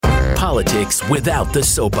politics without the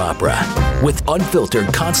soap opera, with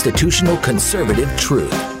unfiltered constitutional conservative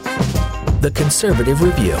truth. The Conservative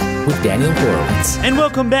Review with Daniel Horowitz. And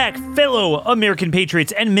welcome back, fellow American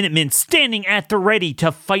patriots and Minutemen standing at the ready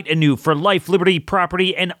to fight anew for life, liberty,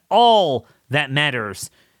 property, and all that matters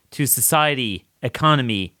to society,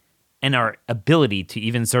 economy, and our ability to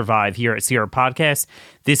even survive here at Sierra Podcast.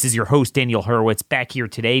 This is your host, Daniel Horowitz, back here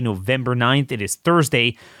today, November 9th. It is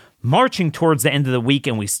Thursday, marching towards the end of the week,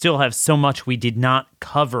 and we still have so much we did not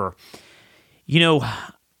cover. You know,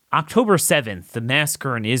 October 7th, the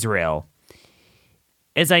massacre in Israel,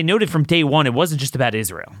 as I noted from day one, it wasn't just about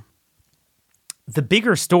Israel. The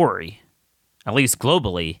bigger story, at least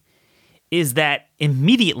globally, is that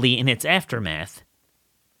immediately in its aftermath,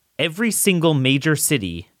 every single major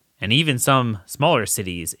city, and even some smaller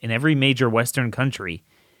cities in every major Western country,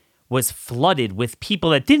 was flooded with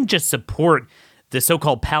people that didn't just support the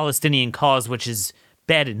so-called Palestinian cause, which is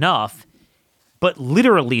bad enough, but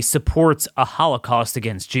literally supports a Holocaust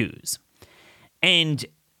against Jews. And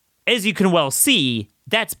as you can well see,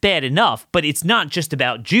 that's bad enough, but it's not just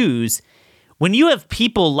about Jews. When you have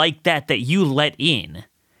people like that you let in,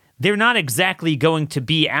 they're not exactly going to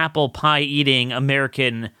be apple pie eating,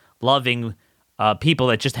 American loving people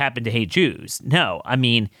that just happen to hate Jews. No, I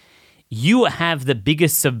mean, you have the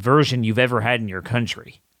biggest subversion you've ever had in your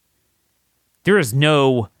country. There is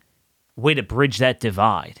no way to bridge that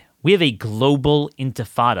divide. We have a global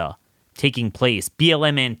intifada taking place,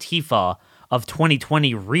 BLM Antifa of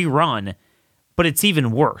 2020 rerun, but it's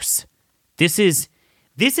even worse. This is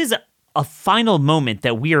a final moment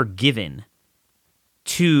that we are given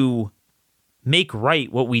to make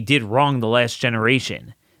right what we did wrong the last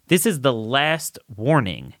generation. This is the last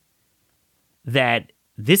warning that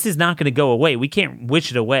this is not going to go away. We can't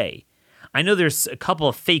wish it away. I know there's a couple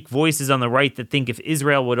of fake voices on the right that think if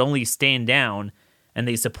Israel would only stand down and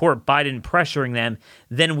they support Biden pressuring them,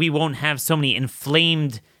 then we won't have so many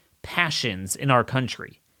inflamed passions in our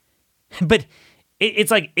country. But it's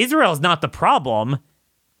like Israel's not the problem.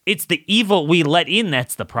 It's the evil we let in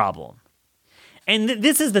that's the problem. And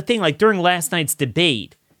this is the thing, like during last night's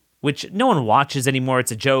debate, which no one watches anymore.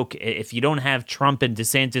 It's a joke. If you don't have Trump and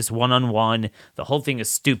DeSantis one-on-one, the whole thing is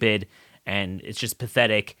stupid and it's just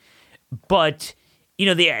pathetic. But, you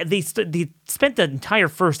know, they spent the entire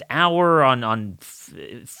first hour on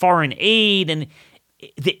foreign aid, and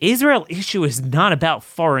the Israel issue is not about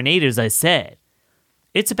foreign aid, as I said.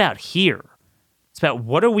 It's about here. It's about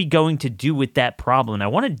what are we going to do with that problem. And I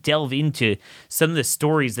want to delve into some of the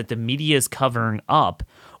stories that the media is covering up,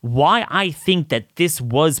 why I think that this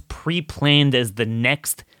was pre-planned as the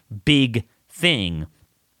next big thing.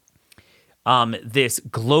 This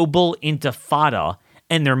global intifada,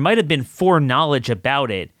 and there might have been foreknowledge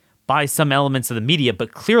about it by some elements of the media,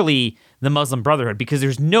 but clearly the Muslim Brotherhood, because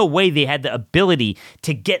there's no way they had the ability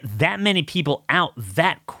to get that many people out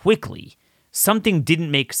that quickly. Something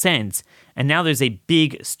didn't make sense, and now there's a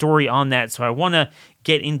big story on that, so I want to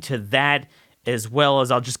get into that as well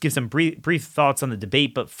as I'll just give some brief thoughts on the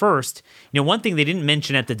debate. But first, you know, one thing they didn't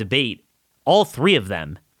mention at the debate, all three of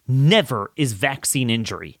them, never is vaccine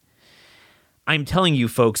injury. I'm telling you,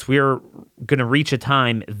 folks, we're going to reach a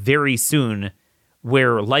time very soon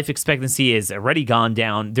where life expectancy is already gone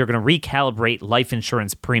down. They're going to recalibrate life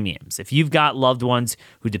insurance premiums. If you've got loved ones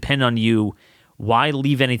who depend on you, why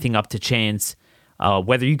leave anything up to chance?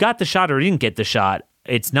 Whether you got the shot or didn't get the shot,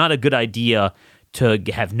 it's not a good idea to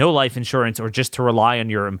have no life insurance or just to rely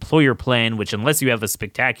on your employer plan, which unless you have a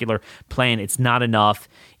spectacular plan, it's not enough.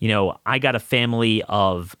 You know, I got a family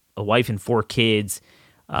of a wife and 4 kids.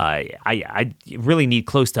 I really need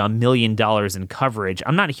close to $1 million in coverage.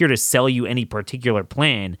 I'm not here to sell you any particular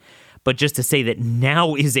plan, but just to say that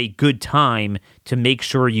now is a good time to make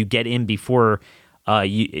sure you get in before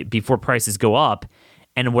prices go up.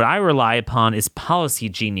 And what I rely upon is Policy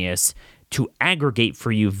Genius to aggregate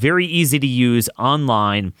for you, very easy to use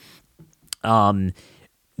online.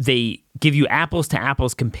 They give you apples to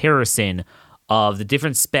apples comparison of the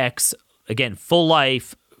different specs. Again, full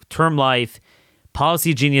life, term life,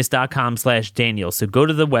 policygenius.com/Daniel. So go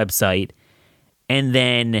to the website and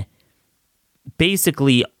then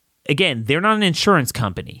basically, again, they're not an insurance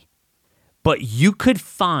company, but you could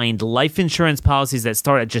find life insurance policies that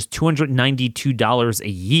start at just $292 a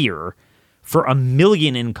year for $1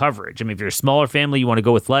 million in coverage. I mean, if you're a smaller family, you want to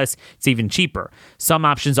go with less, it's even cheaper. Some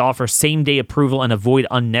options offer same-day approval and avoid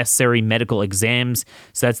unnecessary medical exams,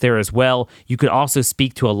 so that's there as well. You could also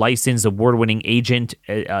speak to a licensed, award-winning agent,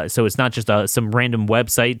 so it's not just some random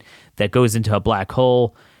website that goes into a black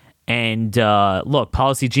hole. And look,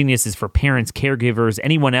 Policy Genius is for parents, caregivers,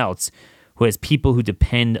 anyone else who has people who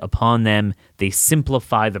depend upon them. They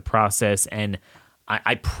simplify the process, and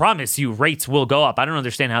I promise you rates will go up. I don't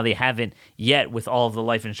understand how they haven't yet with all of the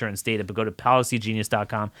life insurance data, but go to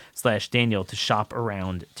policygenius.com/Daniel to shop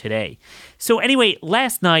around today. So anyway,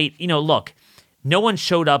 last night, look, no one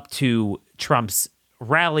showed up to Trump's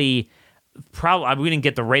rally. We didn't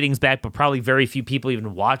get the ratings back, but probably very few people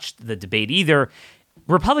even watched the debate either.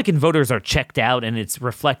 Republican voters are checked out, and it's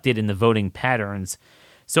reflected in the voting patterns.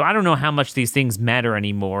 So I don't know how much these things matter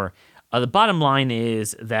anymore. The bottom line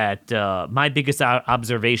is that my biggest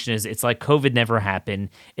observation is it's like COVID never happened.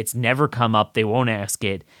 It's never come up. They won't ask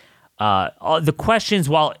it. The questions,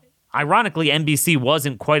 while ironically NBC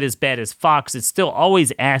wasn't quite as bad as Fox, it's still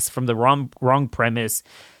always asked from the wrong premise.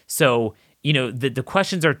 So, the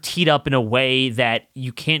questions are teed up in a way that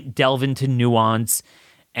you can't delve into nuance.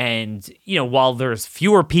 And, while there's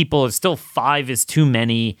fewer people, it's still 5 is too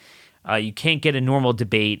many. You can't get a normal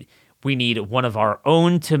debate. We need one of our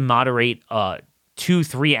own to moderate a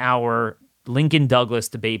 2-3 hour Lincoln Douglas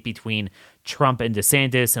debate between Trump and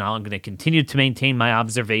DeSantis. And I'm going to continue to maintain my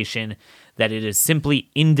observation that it is simply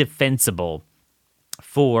indefensible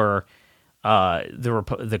for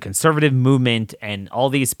the conservative movement and all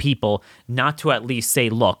these people not to at least say,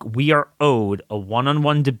 look, we are owed a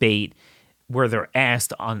one-on-one debate where they're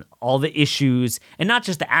asked on all the issues, and not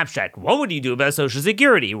just the abstract. What would you do about Social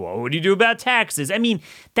Security? What would you do about taxes? I mean,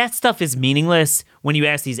 that stuff is meaningless when you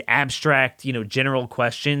ask these abstract, general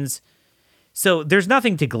questions. So there's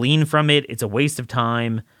nothing to glean from it. It's a waste of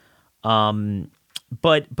time. But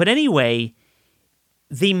anyway,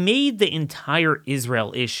 they made the entire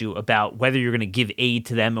Israel issue about whether you're going to give aid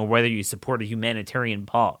to them or whether you support a humanitarian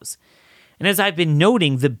pause. And as I've been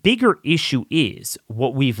noting, the bigger issue is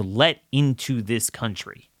what we've let into this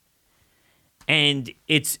country. And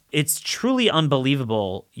it's truly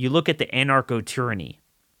unbelievable. You look at the anarcho-tyranny.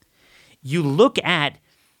 You look at,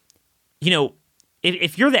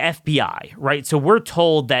 if you're the FBI, right? So we're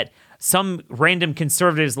told that some random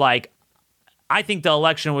conservatives like, I think the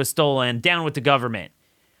election was stolen, down with the government.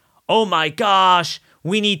 Oh my gosh,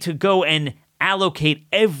 we need to go and allocate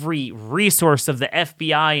every resource of the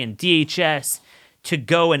FBI and DHS to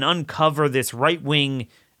go and uncover this right-wing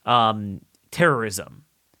terrorism.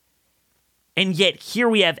 And yet here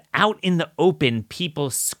we have out in the open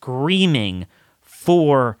people screaming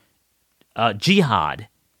for jihad.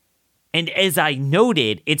 And as I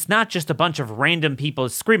noted, it's not just a bunch of random people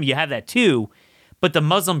screaming. You have that too. But the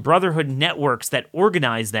Muslim Brotherhood networks that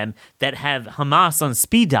organize them, that have Hamas on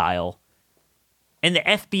speed dial, and the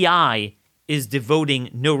FBI is devoting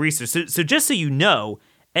no resources. So just so you know,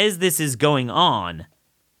 as this is going on,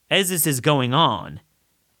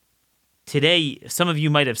 today, some of you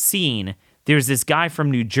might have seen, there's this guy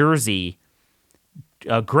from New Jersey,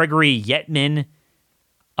 Gregory Yetman.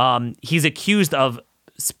 He's accused of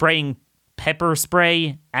spraying pepper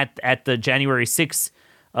spray at the January 6th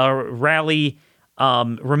rally.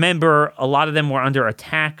 Remember, a lot of them were under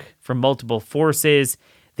attack from multiple forces.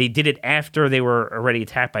 They did it after they were already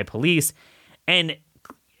attacked by police. And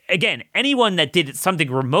again, anyone that did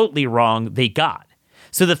something remotely wrong, they got.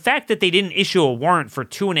 So the fact that they didn't issue a warrant for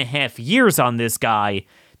 2.5 years on this guy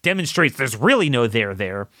demonstrates there's really no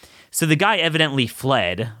there. So the guy evidently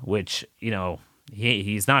fled, which,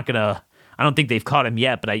 he's not going to, I don't think they've caught him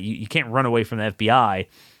yet, but you can't run away from the FBI.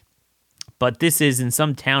 But this is in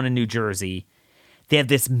some town in New Jersey. They have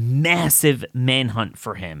this massive manhunt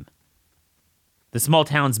for him. The small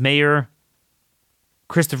town's mayor,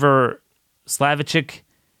 Christopher Slavichik,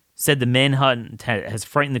 said the manhunt has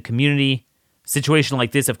frightened the community. A situation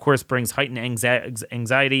like this, of course, brings heightened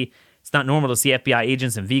anxiety. It's not normal to see FBI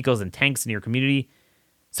agents and vehicles and tanks in your community.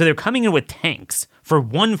 So they're coming in with tanks for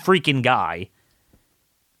one freaking guy.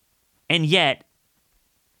 And yet,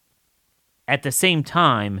 at the same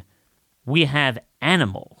time, we have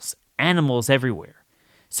animals everywhere.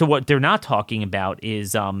 So what they're not talking about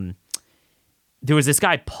is there was this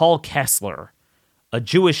guy, Paul Kessler, a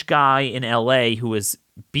Jewish guy in L.A. who was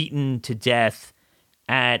beaten to death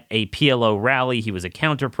at a PLO rally. He was a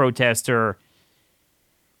counter-protester.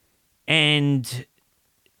 And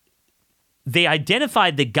they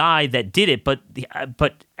identified the guy that did it, but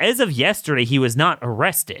as of yesterday, he was not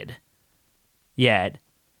arrested yet.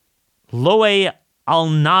 Loe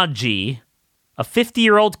Al-Naji, a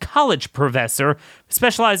 50-year-old college professor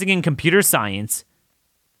specializing in computer science,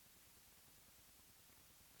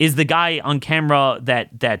 is the guy on camera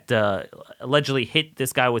that allegedly hit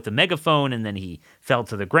this guy with a megaphone, and then he fell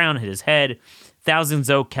to the ground, hit his head. Thousand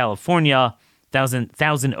Oaks,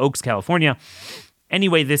 California.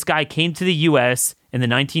 Anyway, this guy came to the U.S. in the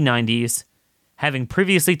 1990s, having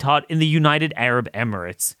previously taught in the United Arab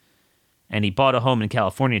Emirates. and he bought a home in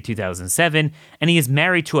California in 2007, and he is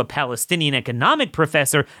married to a Palestinian economic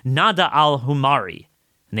professor, Nada al-Humari,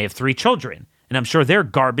 and they have 3 children, and I'm sure they're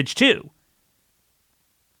garbage too.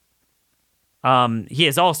 He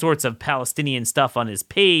has all sorts of Palestinian stuff on his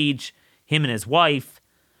page, him and his wife,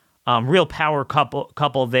 real power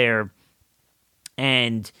couple there,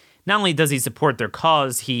 and not only does he support their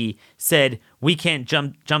cause, he said, we can't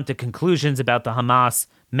jump to conclusions about the Hamas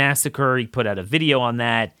massacre. He put out a video on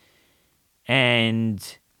that.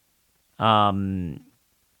 And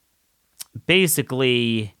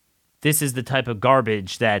basically, this is the type of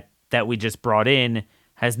garbage that we just brought in,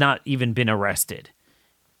 has not even been arrested.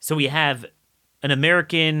 So we have an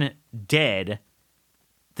American dead,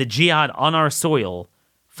 the jihad on our soil,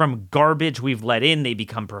 from garbage we've let in. They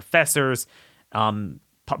become professors,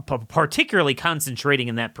 particularly concentrating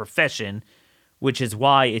in that profession, which is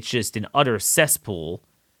why it's just an utter cesspool,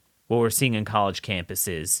 what we're seeing in college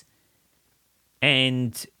campuses.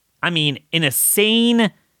 And, I mean, in a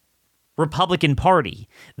sane Republican Party,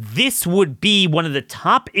 this would be one of the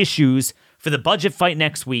top issues for the budget fight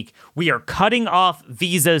next week. We are cutting off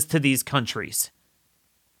visas to these countries.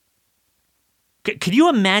 Could you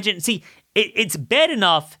imagine? See, it's bad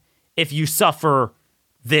enough if you suffer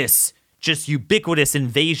this just ubiquitous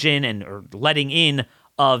invasion or letting in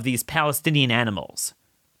of these Palestinian animals.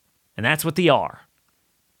 And that's what they are.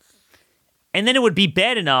 And then it would be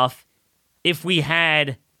bad enough if we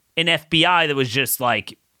had an FBI that was just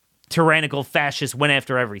like tyrannical fascist, went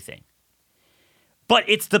after everything. But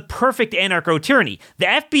it's the perfect anarcho-tyranny. The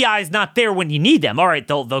FBI is not there when you need them. All right,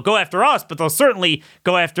 they'll go after us, but they'll certainly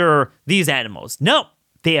go after these animals. No,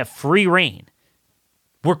 they have free reign.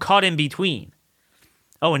 We're caught in between.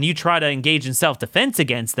 Oh, and you try to engage in self-defense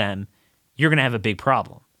against them, you're going to have a big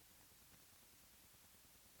problem.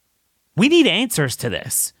 We need answers to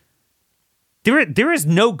this. There is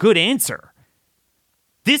no good answer.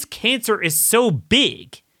 This cancer is so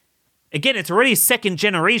big. Again, it's already 2nd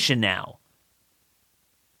generation now.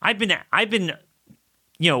 I've been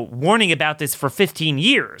warning about this for 15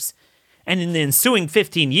 years. And in the ensuing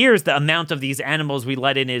 15 years, the amount of these animals we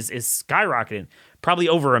let in is skyrocketing. Probably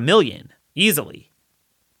over 1 million, easily.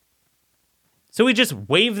 So we just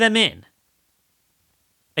wave them in.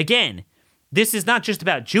 Again, this is not just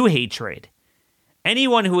about Jew hatred.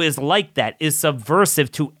 Anyone who is like that is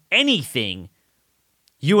subversive to anything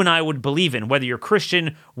you and I would believe in, whether you're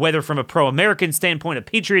Christian, whether from a pro-American standpoint, a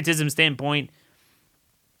patriotism standpoint.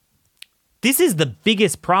 This is the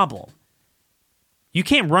biggest problem. You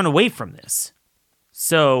can't run away from this.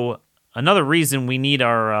 So another reason we need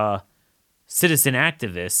our citizen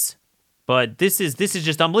activists, but this is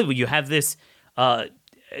just unbelievable. You have this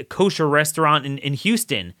kosher restaurant in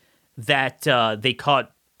Houston that they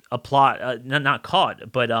caught a plot, not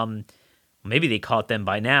caught, but maybe they caught them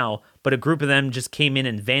by now, but a group of them just came in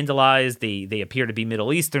and vandalized. They appear to be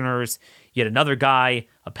Middle Easterners. You had another guy,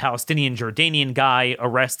 a Palestinian Jordanian guy,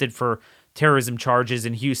 arrested for terrorism charges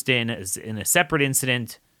in Houston as in a separate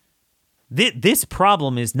incident. This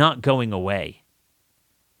problem is not going away.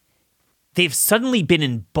 They've suddenly been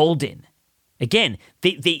emboldened. Again,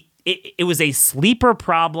 it was a sleeper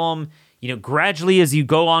problem. Gradually as you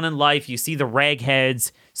go on in life, you see the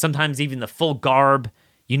ragheads, sometimes even the full garb.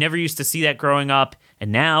 You never used to see that growing up,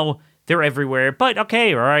 and now they're everywhere. But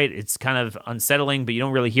okay, all right, it's kind of unsettling, but you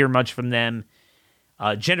don't really hear much from them.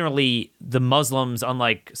 Generally, the Muslims,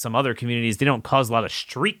 unlike some other communities, they don't cause a lot of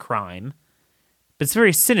street crime, but it's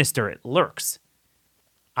very sinister. It lurks.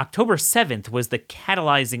 October 7th was the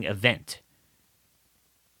catalyzing event.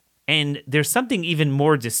 And there's something even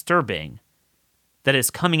more disturbing that is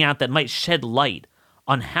coming out that might shed light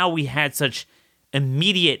on how we had such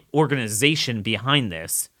immediate organization behind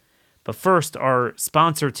this. But first, our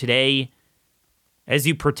sponsor today, as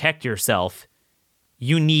you protect yourself,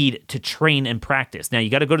 you need to train and practice. Now, you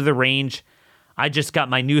got to go to the range. I just got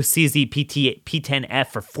my new CZ P10F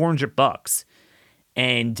for $400.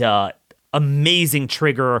 And amazing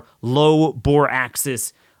trigger, low bore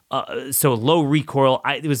axis, so low recoil.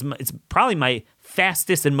 It's probably my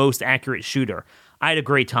fastest and most accurate shooter. I had a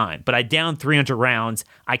great time, but I downed 300 rounds.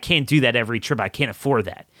 I can't do that every trip. I can't afford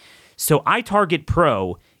that. So iTarget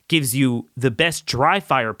Pro gives you the best dry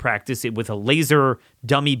fire practice with a laser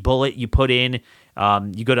dummy bullet you put in.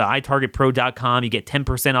 You go to itargetpro.com. You get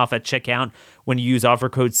 10% off at checkout when you use offer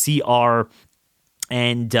code CR.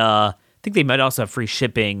 And I think they might also have free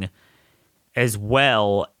shipping as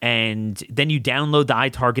well. And then you download the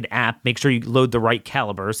iTarget app. Make sure you load the right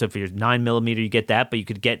caliber. So if you're 9mm, you get that, but you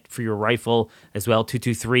could get for your rifle as well,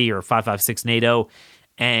 223 or 5.56 NATO,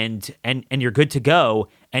 and you're good to go.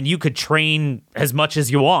 And you could train as much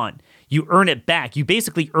as you want. you earn it back. You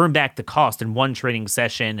basically earn back the cost in one training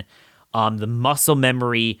session. The muscle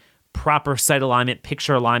memory, proper sight alignment,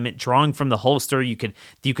 picture alignment, drawing from the holster.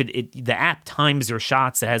 The app times your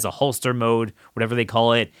shots. It has a holster mode, whatever they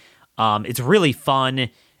call it. It's really fun.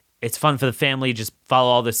 It's fun for the family. Just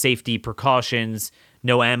follow all the safety precautions.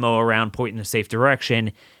 No ammo around, point in a safe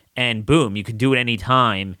direction, and boom, you can do it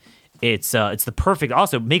anytime. It's the perfect.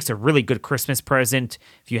 Also, makes a really good Christmas present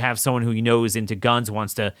if you have someone who you know is into guns,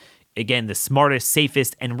 wants to, again, the smartest,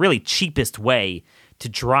 safest, and really cheapest way to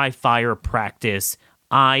dry fire practice.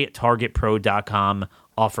 itargetpro.com,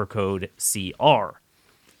 offer code CR.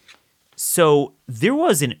 So there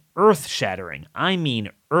was an earth-shattering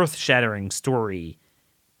story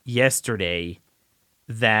yesterday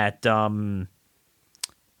that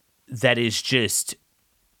is just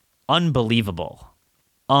unbelievable.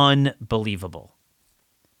 Unbelievable.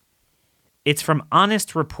 It's from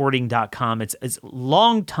honestreporting.com. It's a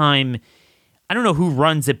long time. I don't know who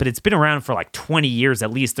runs it, but it's been around for like 20 years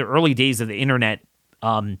at least. The early days of the internet,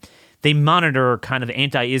 they monitor kind of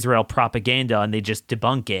anti-Israel propaganda and they just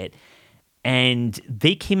debunk it. And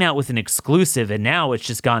they came out with an exclusive, and now it's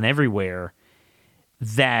just gone everywhere,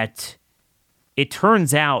 that it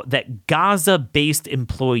turns out that Gaza-based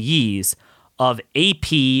employees of AP,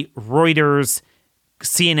 Reuters,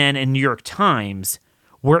 CNN, and New York Times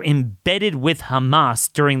were embedded with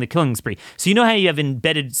Hamas during the killing spree. So you know how you have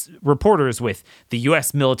embedded reporters with the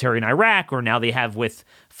U.S. military in Iraq, or now they have with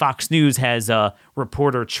Fox News has a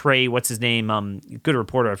reporter, Trey, what's his name? Good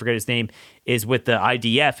reporter, I forget his name, is with the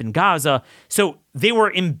IDF in Gaza. So they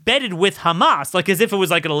were embedded with Hamas, like as if it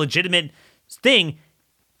was like a legitimate thing.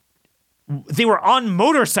 They were on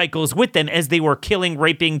motorcycles with them as they were killing,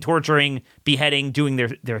 raping, torturing, beheading, doing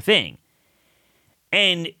their thing.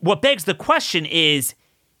 And what begs the question is,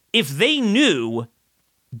 if they knew,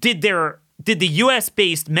 did the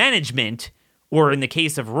U.S.-based management, or in the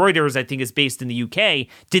case of Reuters, I think is based in the UK,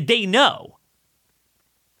 did they know?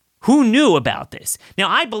 Who knew about this? Now,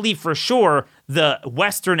 I believe for sure the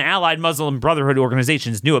Western Allied Muslim Brotherhood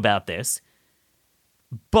organizations knew about this.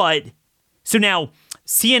 But, so now,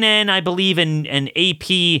 CNN, I believe, and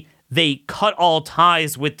AP, they cut all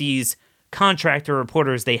ties with these contractor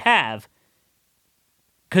reporters they have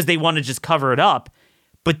because they want to just cover it up.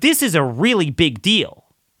 But this is a really big deal.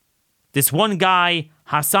 This one guy,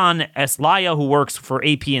 Hassan Eslaya, who works for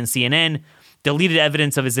AP and CNN, deleted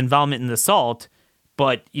evidence of his involvement in the assault,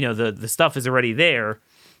 but, you know, the stuff is already there,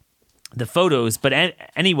 the photos. But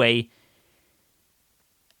anyway,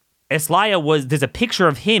 Eslaya there's a picture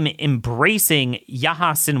of him embracing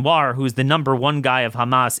Yahya Sinwar, who's the number one guy of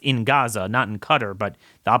Hamas in Gaza, not in Qatar, but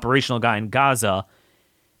the operational guy in Gaza.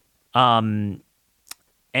 And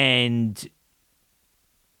in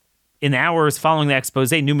the hours following the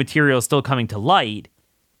expose, new material is still coming to light.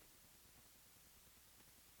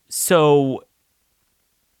 So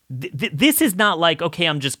this is not like, okay,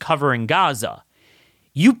 I'm just covering Gaza.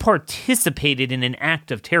 You participated in an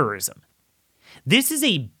act of terrorism. This is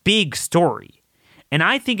a big story. And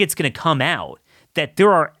I think it's going to come out that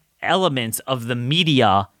there are elements of the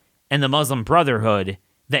media and the Muslim Brotherhood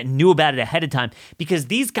that knew about it ahead of time, because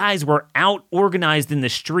these guys were out organized in the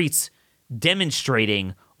streets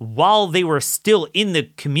demonstrating while they were still in the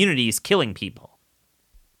communities killing people.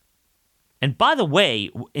 And by the way,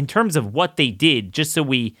 in terms of what they did, just so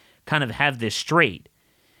we kind of have this straight,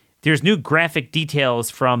 there's new graphic details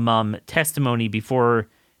from testimony before,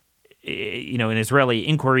 an Israeli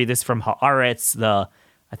inquiry. This from Haaretz,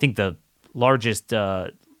 I think the largest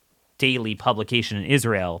daily publication in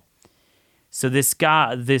Israel. So this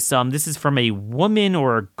is from a woman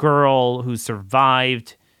or a girl who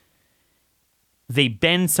survived. They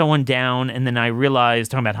bend someone down, and then I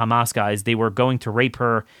realized, talking about Hamas guys, they were going to rape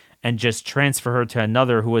her and just transfer her to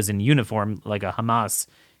another who was in uniform, like a Hamas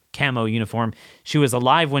camo uniform. She was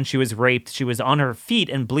alive when she was raped. She was on her feet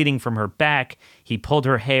and bleeding from her back. He pulled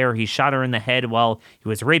her hair. He shot her in the head while he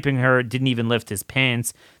was raping her. Didn't even lift his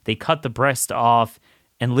pants. They cut the breast off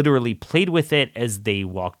and literally played with it as they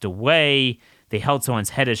walked away. They held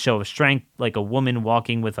someone's head as a show of strength, like a woman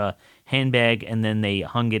walking with a handbag, and then they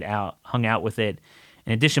hung out with it.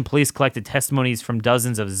 In addition, police collected testimonies from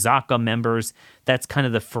dozens of Zaka members. That's kind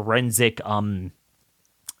of the forensic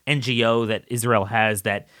NGO that Israel has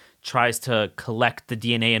that tries to collect the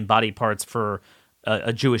DNA and body parts for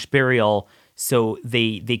a Jewish burial. So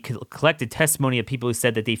they collected testimony of people who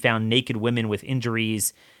said that they found naked women with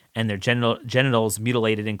injuries and their genitals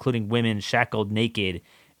mutilated, including women shackled naked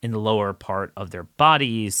in the lower part of their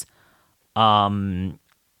bodies. And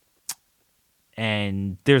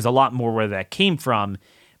there's a lot more where that came from.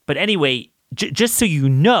 But anyway, just so you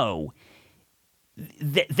know,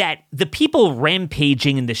 that the people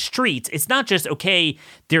rampaging in the streets, it's not just, okay,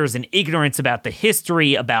 there's an ignorance about the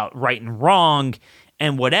history, about right and wrong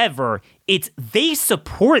and whatever. It's they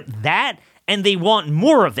support that and they want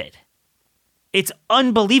more of it. It's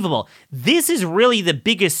unbelievable. This is really the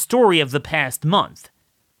biggest story of the past month.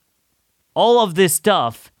 All of this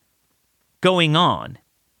stuff going on.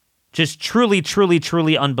 Just truly, truly,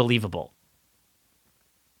 truly unbelievable.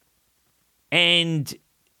 And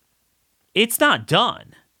it's not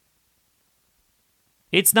done.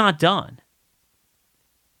 It's not done.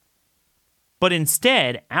 But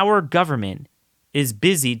instead, our government is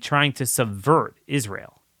busy trying to subvert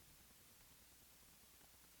Israel.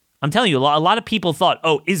 I'm telling you, a lot of people thought,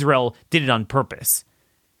 oh, Israel did it on purpose.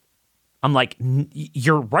 I'm like,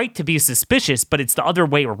 you're right to be suspicious, but it's the other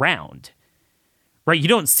way around. Right? You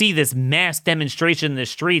don't see this mass demonstration in the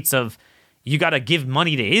streets of you got to give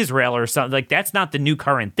money to Israel or something. Like, that's not the new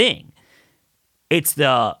current thing. It's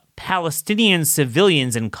the Palestinian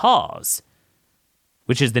civilians and cause,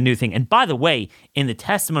 which is the new thing. And by the way, in the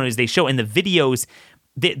testimonies they show, in the videos,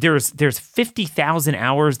 there's 50,000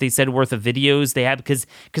 hours, they said, worth of videos they have because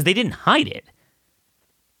they didn't hide it.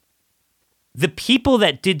 The people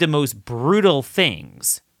that did the most brutal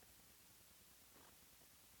things,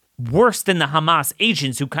 worse than the Hamas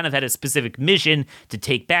agents who kind of had a specific mission to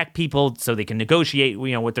take back people so they can negotiate,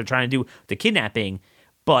 what they're trying to do, the kidnapping.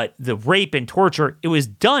 But the rape and torture, it was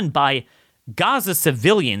done by Gaza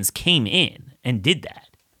civilians came in and did that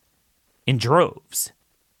in droves.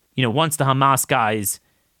 Once the Hamas guys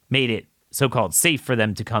made it so-called safe for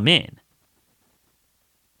them to come in.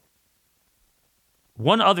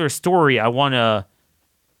 One other story I want to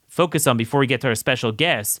focus on before we get to our special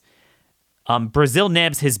guest. Brazil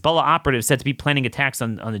nabs Hezbollah operatives said to be planning attacks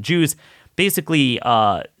on the Jews. Basically,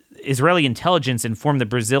 Israeli intelligence informed the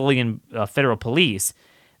Brazilian federal police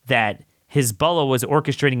that Hezbollah was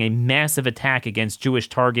orchestrating a massive attack against Jewish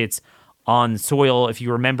targets on soil. If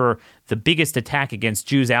you remember, the biggest attack against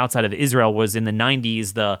Jews outside of Israel was in the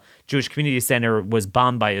 90s. The Jewish Community Center was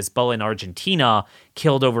bombed by Hezbollah in Argentina,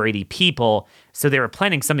 killed over 80 people. So they were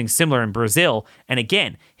planning something similar in Brazil. And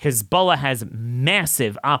again, Hezbollah has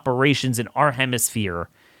massive operations in our hemisphere,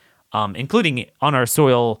 including on our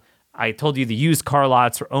soil. I told you the used car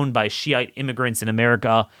lots are owned by Shiite immigrants in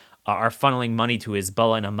America, are funneling money to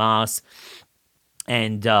Hezbollah and Hamas.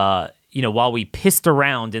 And, while we pissed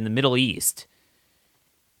around in the Middle East,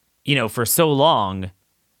 for so long,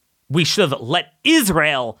 we should have let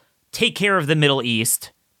Israel take care of the Middle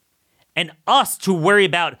East and us to worry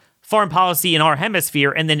about foreign policy in our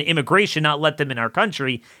hemisphere and then immigration, not let them in our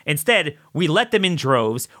country. Instead, we let them in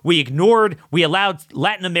droves. We allowed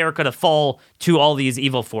Latin America to fall to all these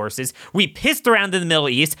evil forces. We pissed around in the Middle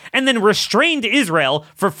East and then restrained Israel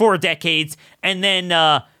for 4 decades and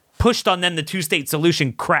then pushed on them the two-state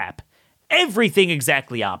solution crap. Everything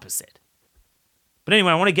exactly opposite. But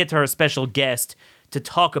anyway, I want to get to our special guest to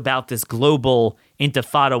talk about this global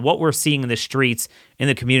intifada, what we're seeing in the streets, in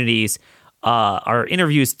the communities. Our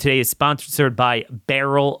interviews today is sponsored by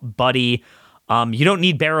Barrel Buddy. You don't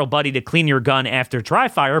need Barrel Buddy to clean your gun after dry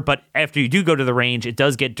fire, but after you do go to the range, it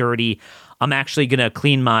does get dirty. I'm actually going to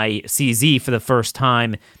clean my CZ for the first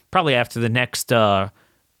time, probably after the next, I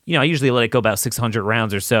usually let it go about 600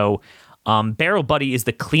 rounds or so. Barrel Buddy is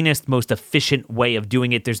the cleanest, most efficient way of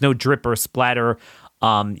doing it. There's no drip or splatter.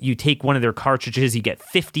 You take one of their cartridges, you get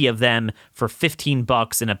 50 of them for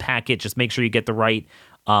 $15 in a packet. Just make sure you get the right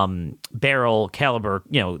barrel caliber,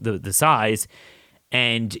 the size,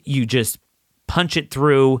 and you just punch it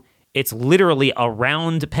through. It's literally a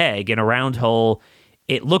round peg and a round hole.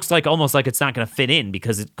 It looks almost like it's not going to fit in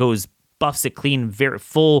because it buffs it clean, very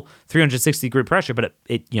full 360 degree pressure, but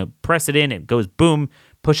it press it in, it goes boom,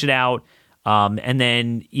 push it out. And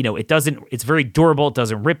then, it's very durable. It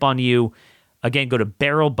doesn't rip on you. Again, go to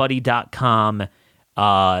barrelbuddy.com,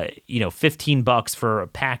 $15 for a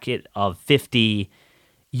packet of 50.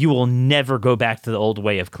 You will never go back to the old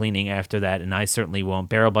way of cleaning after that. And I certainly won't.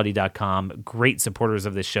 Barrelbuddy.com, great supporters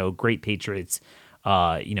of this show, great patriots,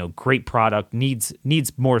 great product, needs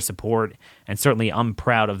more support. And certainly I'm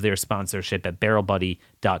proud of their sponsorship at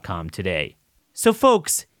barrelbuddy.com today. So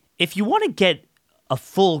folks, if you want to get a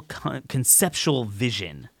full conceptual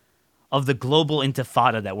vision of the global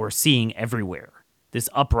intifada that we're seeing everywhere, this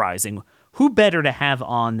uprising, who better to have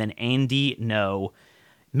on than Andy Ngo,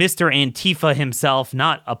 Mr. Antifa himself,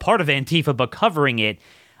 not a part of Antifa, but covering it.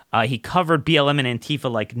 He covered BLM and Antifa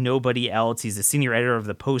like nobody else. He's the senior editor of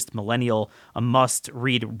the Post Millennial, a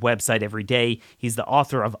must-read website every day. He's the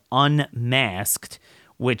author of Unmasked,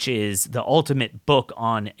 which is the ultimate book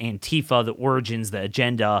on Antifa, the origins, the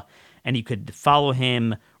agenda. And you could follow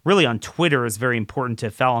him, really on Twitter is very important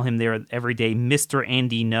to follow him there every day, Mr.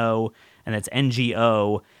 Andy No, and that's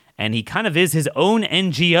NGO. And he kind of is his own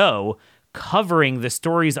NGO covering the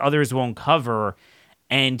stories others won't cover.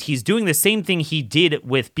 And he's doing the same thing he did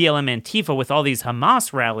with BLM Antifa with all these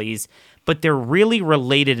Hamas rallies, but they're really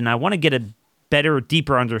related. And I want to get a better,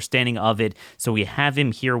 deeper understanding of it. So we have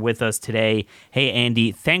him here with us today. Hey,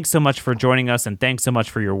 Andy, thanks so much for joining us, and thanks so much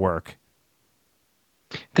for your work.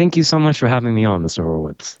 Thank you so much for having me on, Mr.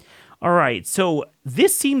 Horowitz. All right, so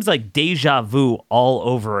this seems like deja vu all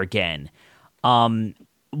over again.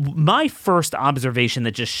 My first observation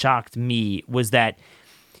that just shocked me was that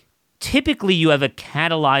typically you have a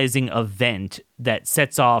catalyzing event that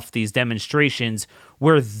sets off these demonstrations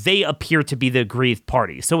where they appear to be the aggrieved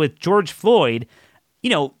party. So with George Floyd,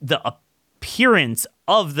 the appearance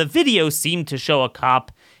of the video seemed to show a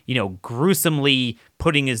cop, gruesomely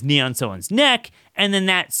putting his knee on someone's neck, and then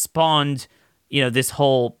that spawned, this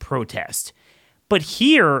whole protest. But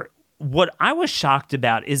here, what I was shocked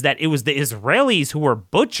about is that it was the Israelis who were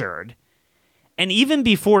butchered. And even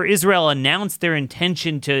before Israel announced their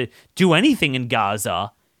intention to do anything in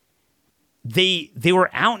Gaza, they were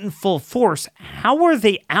out in full force. How were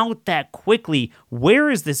they out that quickly? Where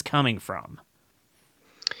is this coming from?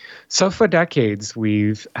 So for decades,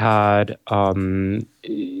 we've had the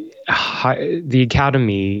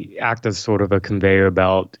academy act as sort of a conveyor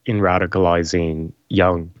belt in radicalizing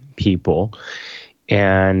young people.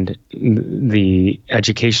 And the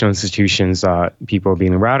educational institutions that people are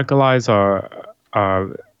being radicalized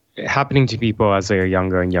are happening to people as they are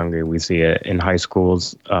younger and younger. We see it in high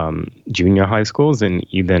schools, junior high schools, and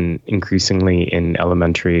even increasingly in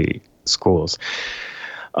elementary schools.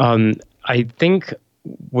 I think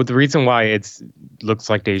the reason why it looks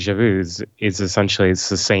like deja vu is essentially it's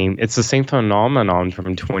the same phenomenon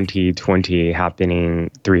from 2020 happening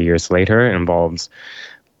 3 years later. It involves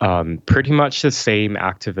pretty much the same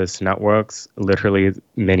activist networks, literally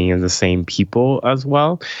many of the same people as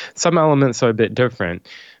well. Some elements are a bit different.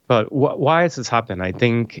 But why has this happened? I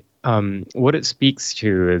think what it speaks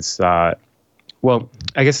to is that,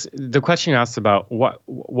 I guess the question you asked about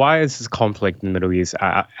why is this conflict in the Middle East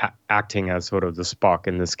acting as sort of the spark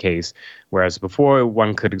in this case, whereas before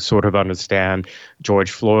one could sort of understand George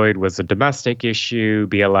Floyd was a domestic issue,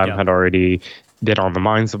 BLM had already been on the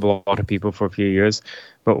minds of a lot of people for a few years.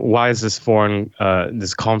 But why is this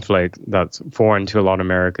this conflict that's foreign to a lot of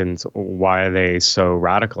Americans, why are they so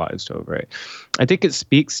radicalized over it? I think it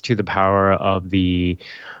speaks to the power of the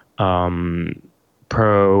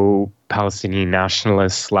pro-Palestinian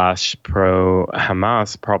nationalist /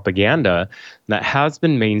 pro-Hamas propaganda that has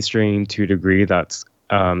been mainstream to a degree that's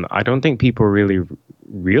I don't think people really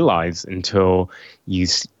realize until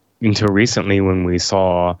recently when we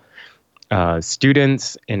saw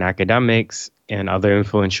students and academics and other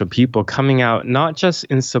influential people coming out not just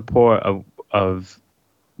in support of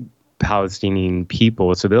Palestinian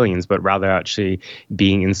people, civilians, but rather actually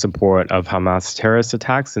being in support of Hamas terrorist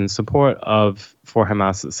attacks and support for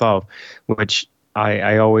Hamas itself, which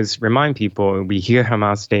I always remind people, we hear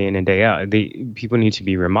Hamas day in and day out. People need to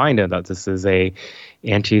be reminded that this is a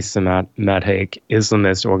anti-Semitic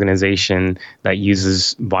Islamist organization that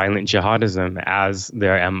uses violent jihadism as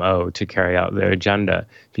their MO to carry out their agenda.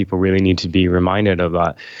 People really need to be reminded of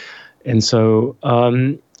that. And so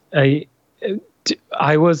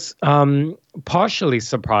I was partially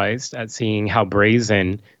surprised at seeing how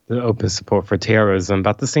brazen the open support for terrorism, but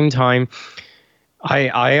at the same time,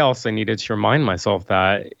 I also needed to remind myself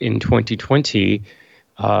that in 2020,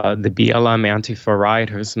 the BLM Antifa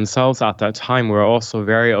rioters themselves at that time were also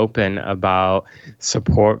very open about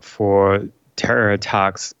support for terror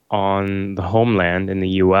attacks on the homeland in the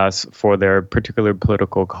U.S. for their particular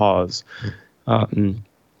political cause.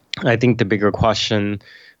 I think the bigger question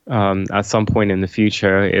at some point in the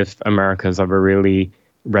future, if America is ever really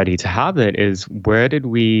ready to have it, is where do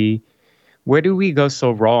we go so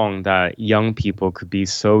wrong that young people could be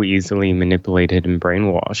so easily manipulated and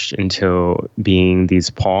brainwashed into being these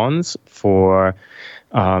pawns for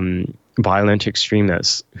violent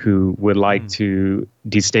extremists who would like to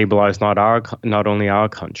destabilize not only our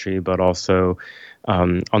country, but also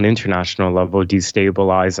on the international level,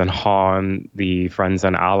 destabilize and harm the friends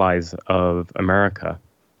and allies of America.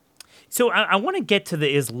 So I want to get to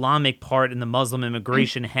the Islamic part and the Muslim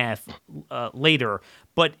immigration half later,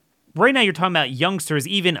 but right now you're talking about youngsters,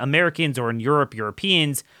 even Americans or in Europe,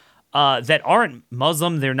 Europeans, that aren't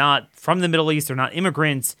Muslim, they're not from the Middle East, they're not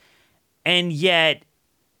immigrants, and yet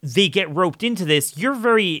they get roped into this. You're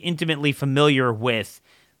very intimately familiar with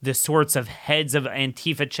the sorts of heads of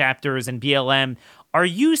Antifa chapters and BLM. Are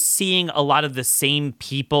you seeing a lot of the same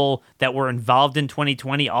people that were involved in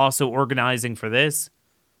 2020 also organizing for this?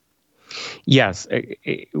 Yes,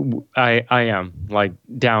 I am, like,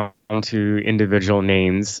 down to individual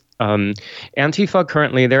names. Antifa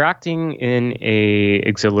currently, they're acting in a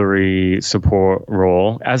auxiliary support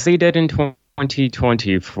role, as they did in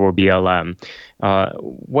 2020 for BLM.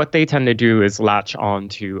 What they tend to do is latch on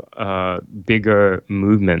to bigger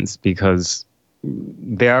movements because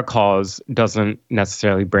their cause doesn't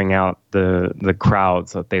necessarily bring out the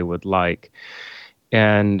crowds that they would like.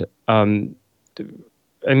 And I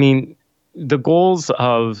mean, the goals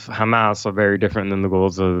of Hamas are very different than the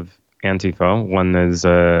goals of Antifa. One is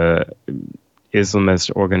a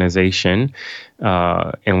Islamist organization,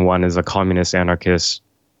 and one is a communist anarchist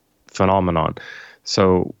phenomenon.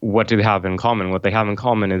 So what do they have in common? What they have in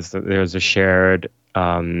common is that there's a shared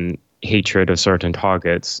hatred of certain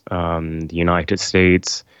targets, the United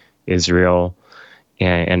States, Israel,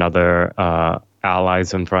 and other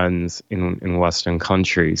allies and friends in Western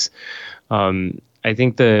countries. I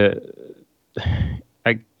think the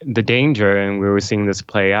danger, and we were seeing this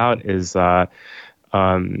play out, is that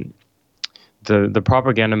the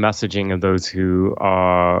propaganda messaging of those who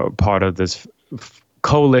are part of this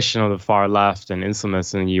coalition of the far left and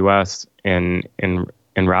Islamists in the U.S. and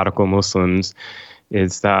radical Muslims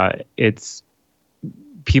is that it's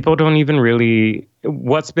people don't even really.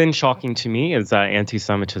 What's been shocking to me is that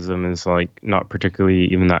anti-Semitism is like not particularly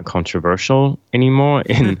even that controversial anymore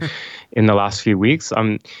in the last few weeks.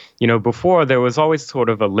 Before there was always sort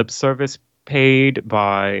of a lip service paid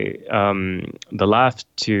by the left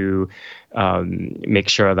to make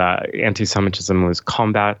sure that anti-Semitism was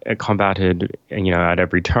combated, at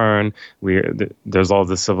every turn. There's all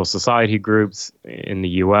the civil society groups in the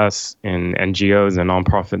U.S. and NGOs and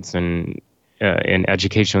nonprofits and in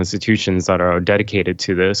educational institutions that are dedicated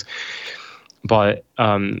to this. But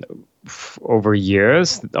over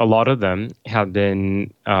years, a lot of them have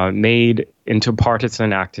been made into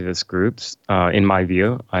partisan activist groups. In my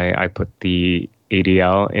view, I put the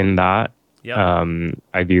ADL in that. Yep.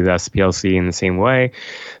 I view the SPLC in the same way.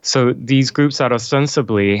 So these groups that are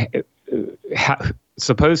ostensibly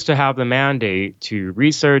supposed to have the mandate to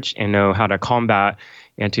research and know how to combat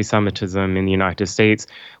anti-Semitism in the United States,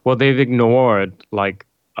 well, they've ignored like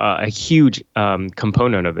a huge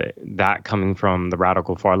component of it, that coming from the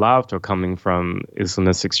radical far left or coming from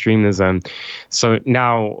Islamist extremism. So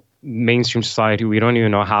now mainstream society, we don't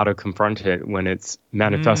even know how to confront it when it's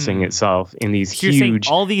manifesting itself in these so huge you're saying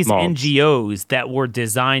all these mobs. NGOs that were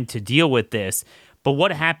designed to deal with this, but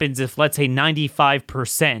what happens if, let's say,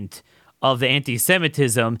 95% of the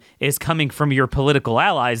anti-Semitism is coming from your political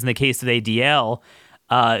allies, in the case of ADL,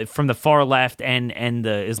 from the far left and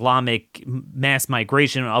the Islamic mass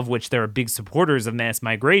migration, of which there are big supporters of mass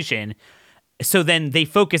migration. So then they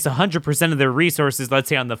focus 100% of their resources, let's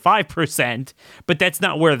say, on the 5%, but that's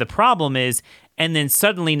not where the problem is. And then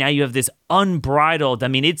suddenly now you have this unbridled,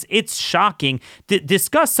 it's shocking.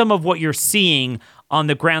 Discuss some of what you're seeing on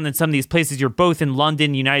the ground in some of these places. You're both in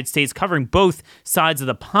London, United States, covering both sides of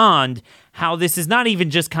the pond, how this is not even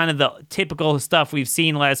just kind of the typical stuff we've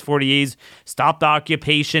seen the last 40 years, stop the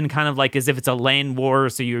occupation, kind of like as if it's a land war,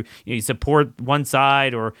 so you support one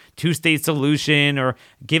side, or two-state solution, or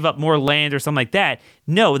give up more land or something like that.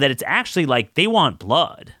 No, that it's actually like they want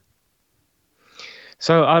blood.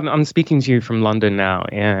 So I'm speaking to you from London now,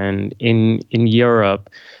 and in Europe,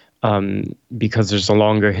 because there's a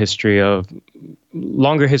longer history of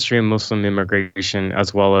Muslim immigration,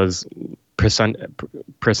 as well as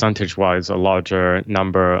percentage-wise a larger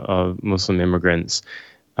number of Muslim immigrants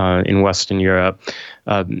in Western Europe.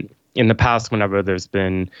 In the past, whenever there's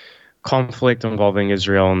been conflict involving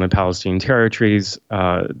Israel and the Palestinian territories,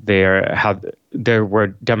 there were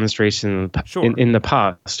demonstrations in the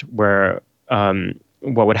past where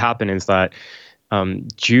what would happen is that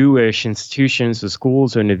Jewish institutions, or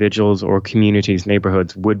schools, or individuals, or communities,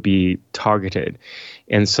 neighborhoods would be targeted.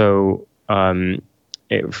 And so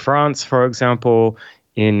France, for example,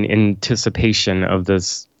 in anticipation of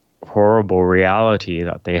this horrible reality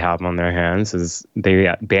that they have on their hands, is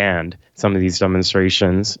they banned some of these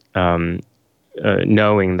demonstrations,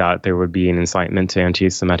 knowing that there would be an incitement to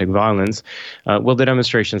anti-Semitic violence. Well, the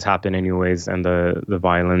demonstrations happen anyways, and the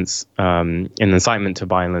violence and the incitement to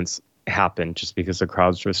violence happened just because the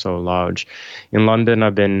crowds were so large. In London,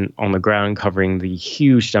 I've been on the ground covering the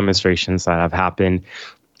huge demonstrations that have happened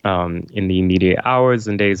in the immediate hours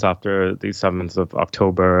and days after the 7th of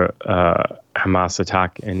October Hamas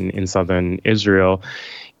attack in southern Israel.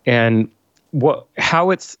 And how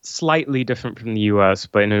it's slightly different from the U.S.,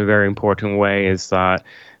 but in a very important way, is that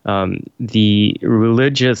the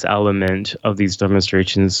religious element of these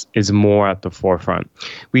demonstrations is more at the forefront.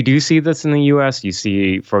 We do see this in the U.S. You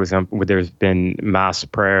see, for example, where there's been mass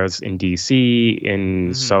prayers in D.C.,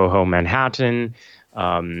 in Soho, Manhattan,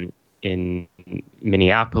 in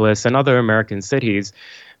Minneapolis, and other American cities.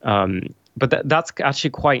 But that's actually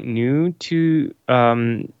quite new to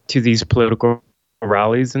these political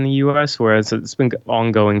rallies in the U.S., whereas it's been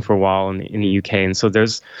ongoing for a while in the U.K. And so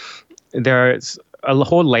there's a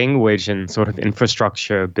whole language and sort of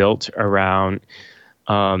infrastructure built around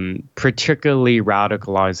particularly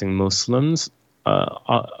radicalizing Muslims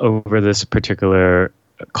over this particular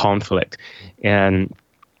conflict. And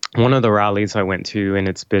one of the rallies I went to, and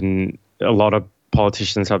it's been a lot of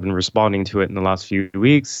politicians have been responding to it in the last few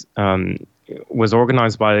weeks, was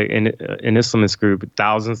organized by an Islamist group.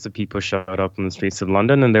 Thousands of people showed up in the streets of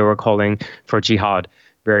London, and they were calling for jihad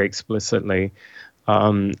very explicitly.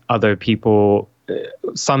 Other people,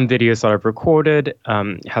 some videos that I've recorded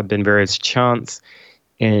have been various chants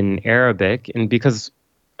in Arabic. And because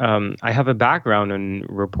I have a background in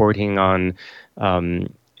reporting on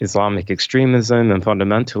Islamic extremism and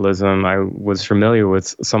fundamentalism, I was familiar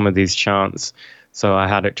with some of these chants. So I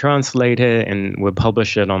had it translated and would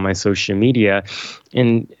publish it on my social media.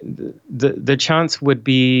 And the chants would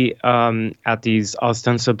be at these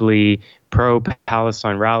ostensibly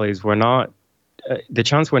pro-Palestine rallies were not, the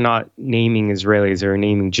chants were not naming Israelis or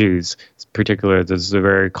naming Jews. In particular, there's a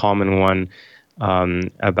very common one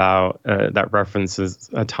about that references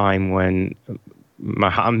a time when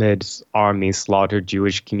Muhammad's army slaughtered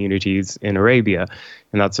Jewish communities in Arabia.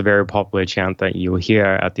 And that's a very popular chant that you'll hear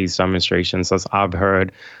at these demonstrations, as I've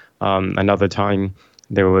heard. Another time,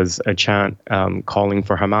 there was a chant calling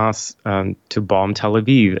for Hamas to bomb Tel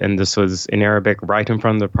Aviv. And this was in Arabic right in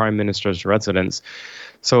front of the prime minister's residence.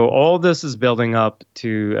 So all this is building up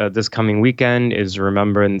to this coming weekend is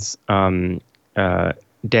Remembrance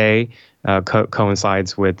Day.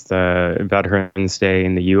 Coincides with Veterans Day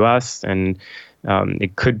in the U.S. And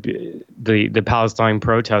it could be the Palestine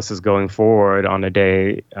protest is going forward on a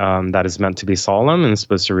day that is meant to be solemn and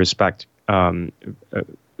supposed to respect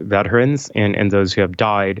veterans and those who have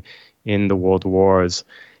died in the world wars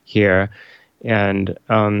here. And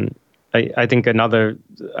I think another,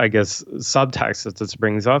 I guess, subtext that this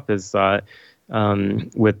brings up is that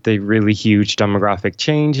with the really huge demographic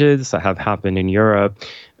changes that have happened in Europe,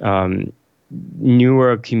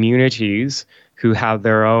 newer communities who have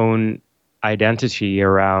their own identity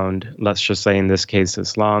around, let's just say in this case,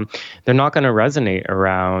 Islam, they're not going to resonate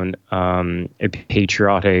around a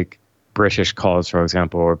patriotic British cause, for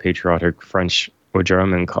example, or a patriotic French or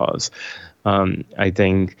German cause. I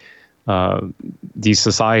think these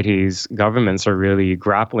societies, governments are really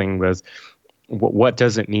grappling with what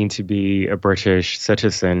does it mean to be a British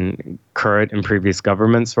citizen. Current and previous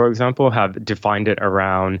governments, for example, have defined it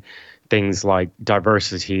around things like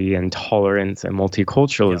diversity and tolerance and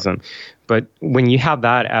multiculturalism. Yeah. But when you have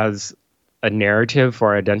that as a narrative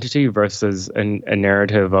for identity versus a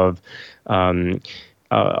narrative of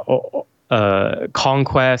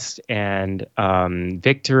conquest and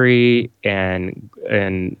victory and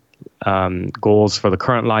goals for the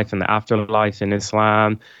current life and the afterlife in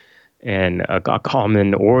Islam and a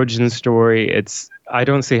common origin story, I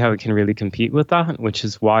don't see how it can really compete with that, which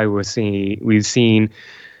is why we've seen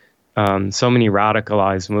so many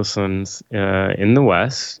radicalized Muslims in the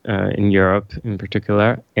West, in Europe in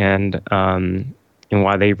particular, and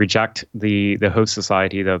why they reject the host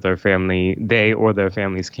society that they or their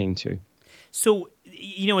families came to. So,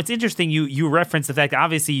 it's interesting you reference the fact that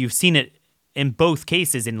obviously you've seen it in both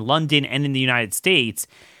cases, in London and in the United States,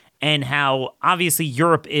 and how obviously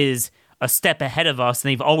Europe is a step ahead of us, and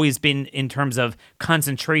they've always been in terms of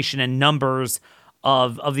concentration and numbers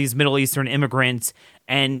of these Middle Eastern immigrants,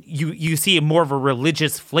 and you see more of a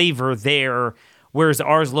religious flavor there, whereas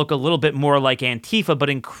ours look a little bit more like Antifa, but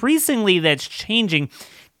increasingly that's changing.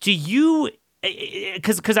 Do you,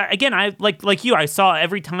 because again, I like you, I saw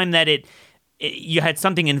every time that you had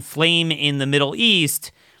something inflame in the Middle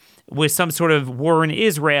East with some sort of war in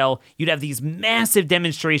Israel, you'd have these massive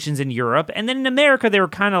demonstrations in Europe, and then in America they were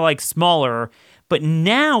kind of like smaller, but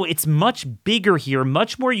now it's much bigger here,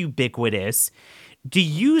 much more ubiquitous. Do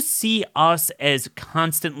you see us as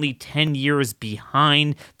constantly 10 years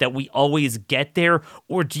behind, that we always get there?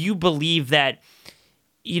 Or do you believe that,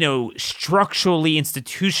 structurally,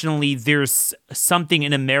 institutionally, there's something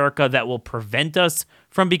in America that will prevent us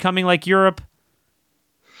from becoming like Europe?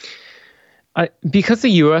 Because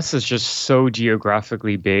the U.S. is just so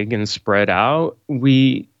geographically big and spread out,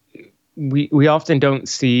 we often don't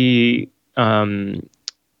see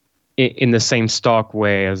in the same stark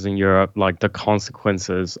way as in Europe, like the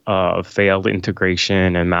consequences of failed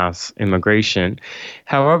integration and mass immigration.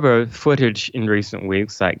 However, footage in recent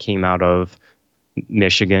weeks that came out of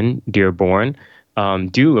Michigan, Dearborn,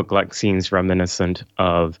 do look like scenes reminiscent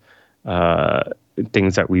of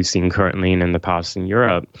things that we've seen currently and in the past in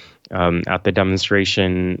Europe. At the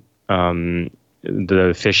demonstration, the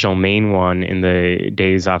official main one in the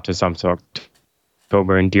days after 7th of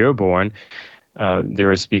October in Dearborn, there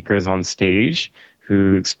were speakers on stage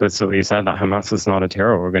who explicitly said that Hamas is not a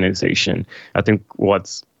terror organization. I think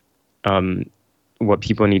what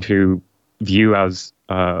people need to view as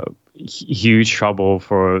huge trouble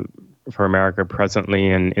for America presently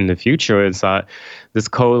and in the future is that this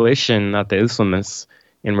coalition that the Islamists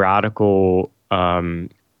and radical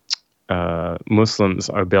Muslims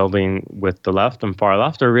are building with the left and far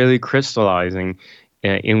left are really crystallizing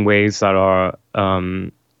in ways that are,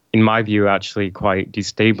 in my view, actually quite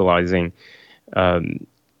destabilizing.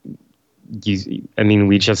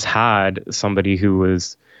 We just had somebody who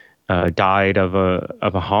was died of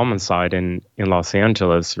a homicide in Los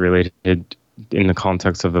Angeles related in the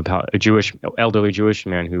context of a elderly Jewish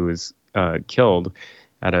man who was killed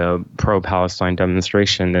at a pro-Palestine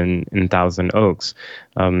demonstration in Thousand Oaks.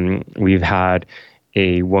 We've had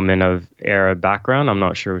a woman of Arab background. I'm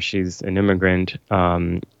not sure if she's an immigrant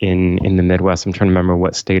in the Midwest. I'm trying to remember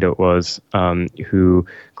what state it was, who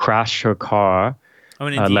crashed her car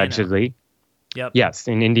allegedly. Yep. Yes,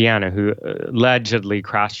 in Indiana, who allegedly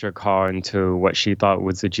crashed her car into what she thought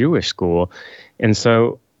was a Jewish school. And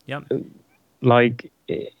so, yep.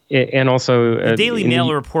 And also the Daily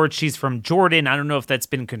Mail reports she's from Jordan. I don't know if that's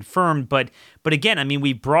been confirmed, but again, I mean,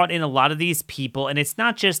 we brought in a lot of these people, and it's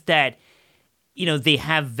not just that, they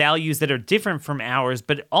have values that are different from ours,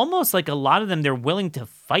 but almost like a lot of them, they're willing to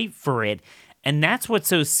fight for it. And that's what's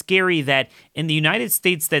so scary, that in the United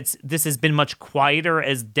States, this has been much quieter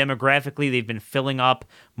as demographically they've been filling up,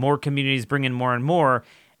 more communities bring in more and more.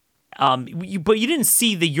 But you didn't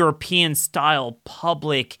see the European-style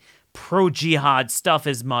public pro-jihad stuff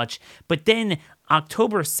as much. But then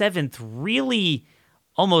October 7th really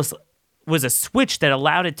almost was a switch that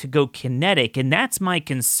allowed it to go kinetic. And that's my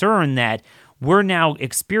concern, that we're now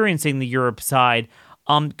experiencing the Europe side.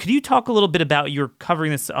 Could you talk a little bit about, you're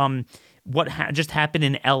covering this, what just happened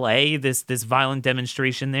in L.A., this violent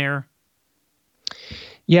demonstration there?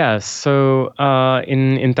 Yeah, so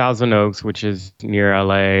in Thousand Oaks, which is near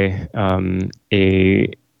L.A.,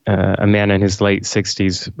 a man in his late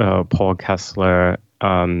 60s, Paul Kessler,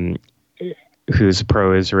 who's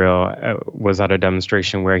pro-Israel, was at a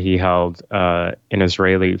demonstration where he held an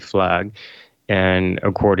Israeli flag. And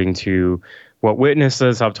according to what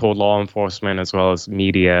witnesses have told law enforcement as well as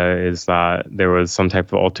media, is that there was some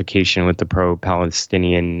type of altercation with the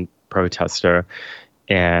pro-Palestinian protester,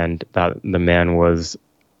 and that the man was,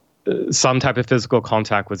 some type of physical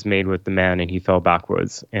contact was made with the man, and he fell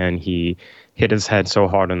backwards, and he hit his head so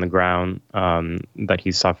hard on the ground that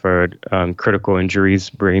he suffered critical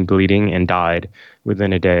injuries, brain bleeding, and died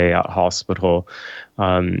within a day at hospital.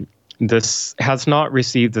 This has not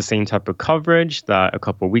received the same type of coverage that a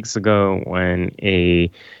couple of weeks ago, when a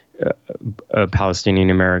Palestinian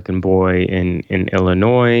American boy in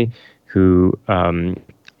Illinois who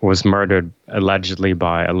was murdered allegedly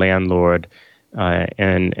by a landlord,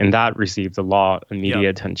 and that received a lot of media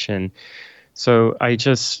attention. So I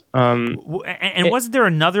just wasn't there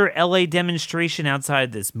another LA demonstration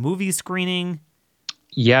outside this movie screening?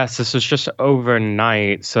 Yes, this was just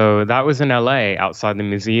overnight. So that was in LA, outside the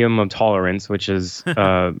Museum of Tolerance, which is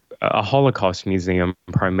a Holocaust museum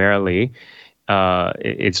primarily.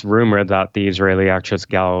 It's rumored that the Israeli actress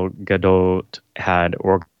Gal Gadot had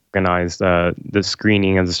organized the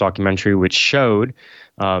screening of this documentary, which showed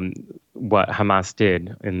what Hamas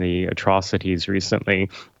did in the atrocities recently.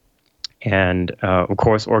 And of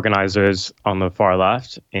course, organizers on the far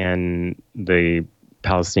left and the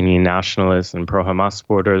Palestinian nationalists and pro-Hamas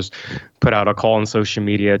supporters put out a call on social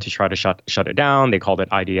media to try to shut it down. They called it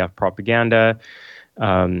IDF propaganda.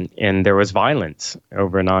 And there was violence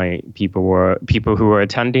overnight. People who were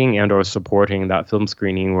attending and or supporting that film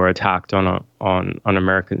screening were attacked on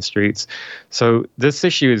American streets. So this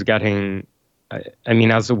issue is getting,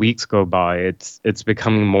 as the weeks go by, it's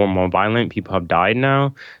becoming more and more violent. People have died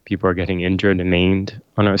now. People are getting injured and maimed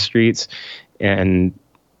on our streets. And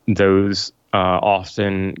those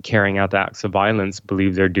often carrying out the acts of violence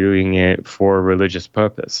believe they're doing it for a religious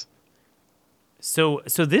purpose. So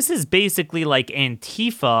this is basically like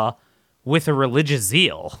Antifa with a religious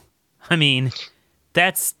zeal. I mean,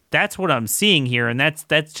 that's what I'm seeing here, and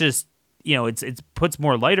that's just, it puts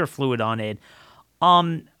more lighter fluid on it.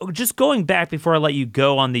 Just going back before I let you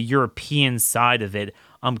go on the European side of it,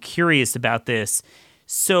 I'm curious about this.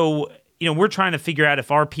 So, we're trying to figure out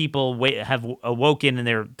if our people have awoken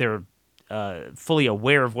and they're fully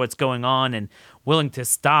aware of what's going on and willing to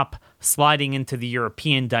stop sliding into the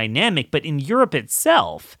European dynamic. But in Europe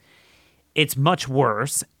itself, it's much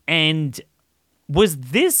worse. And was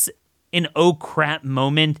this an oh crap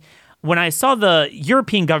moment? When I saw the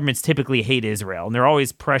European governments typically hate Israel, and they're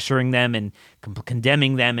always pressuring them and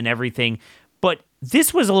condemning them and everything. But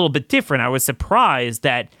this was a little bit different. I was surprised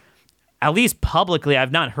that, at least publicly,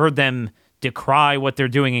 I've not heard them decry what they're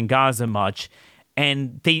doing in Gaza much.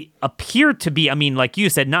 And they appear to be, like you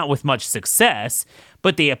said, not with much success,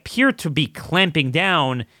 but they appear to be clamping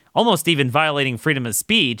down, almost even violating freedom of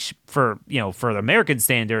speech for the American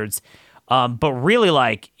standards. But really,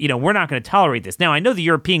 we're not going to tolerate this. Now, I know the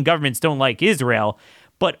European governments don't like Israel,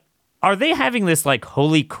 but are they having this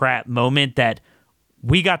holy crap moment that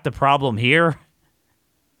we got the problem here?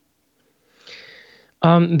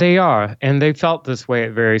 They are, and they felt this way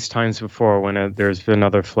at various times before when there's been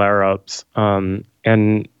other flare-ups,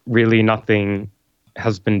 and really nothing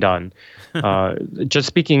has been done. Just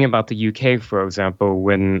speaking about the UK, for example,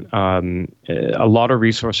 when a lot of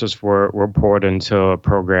resources were poured into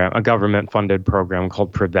a government-funded program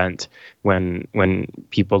called Prevent, when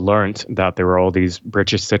people learned that there were all these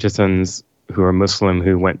British citizens who are Muslim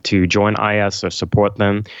who went to join IS or support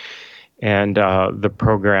them, and the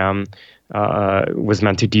program was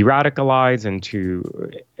meant to de-radicalize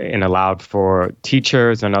and allowed for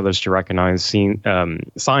teachers and others to recognize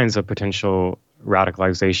signs of potential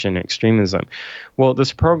radicalization and extremism. Well,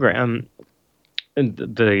 this program,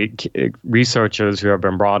 the researchers who have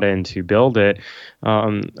been brought in to build it,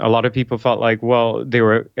 a lot of people felt like, well,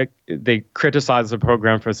 they criticized the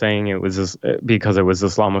program for saying it was because it was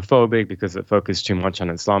Islamophobic, because it focused too much on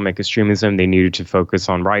Islamic extremism. They needed to focus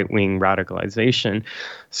on right-wing radicalization.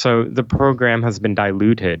 So the program has been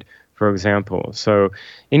diluted, for example. So,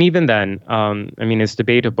 and even then, it's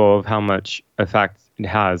debatable of how much effect it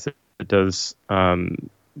has. It does.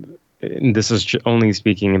 This is only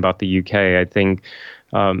speaking about the UK. I think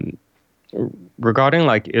regarding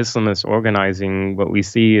Islamist organizing, what we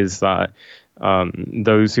see is that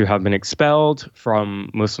those who have been expelled from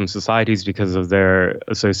Muslim societies because of their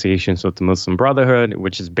associations with the Muslim Brotherhood,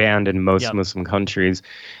 which is banned in most Muslim countries,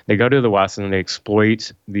 they go to the West and they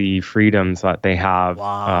exploit the freedoms that they have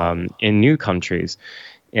in new countries.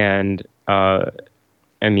 And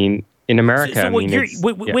in America,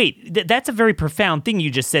 that's a very profound thing you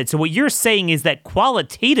just said. So what you're saying is that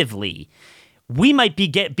qualitatively, we might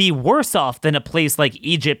be worse off than a place like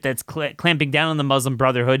Egypt that's clamping down on the Muslim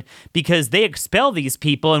Brotherhood because they expel these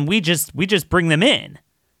people and we just bring them in.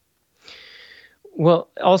 Well,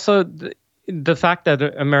 also the fact that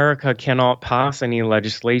America cannot pass any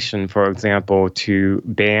legislation, for example, to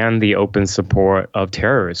ban the open support of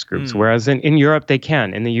terrorist groups, whereas in Europe they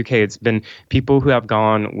can. In the UK, it's been people who have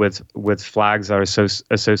gone with flags that are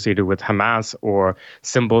associated with Hamas or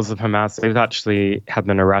symbols of Hamas. They've actually have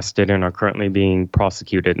been arrested and are currently being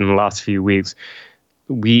prosecuted. In the last few weeks,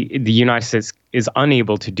 the United States is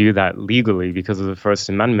unable to do that legally because of the First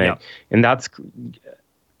Amendment, and that's.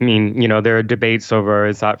 There are debates over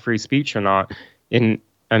is that free speech or not. People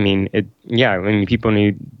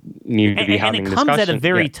need to be having discussions. And it comes at a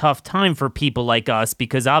very tough time for people like us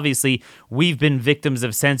because obviously we've been victims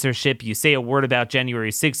of censorship. You say a word about January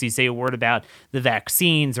 6th, you say a word about the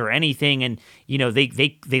vaccines or anything, and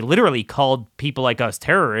they literally called people like us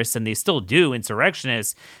terrorists, and they still do,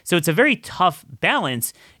 insurrectionists. So it's a very tough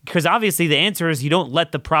balance because obviously the answer is you don't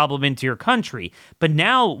let the problem into your country. But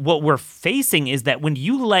now what we're facing is that when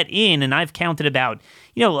you let in, and I've counted about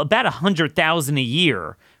 100,000 a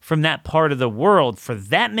year from that part of the world for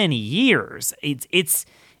that many years, it's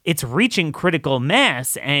reaching critical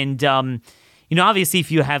mass. And, obviously if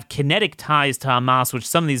you have kinetic ties to Hamas, which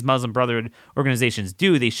some of these Muslim Brotherhood organizations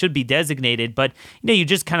do, they should be designated. But, you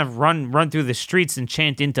just kind of run through the streets and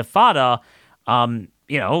chant Intifada,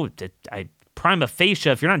 prima facie,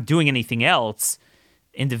 if you're not doing anything else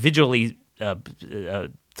individually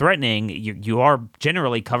threatening, you are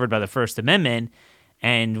generally covered by the First Amendment.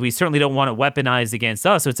 And we certainly don't want it weaponized against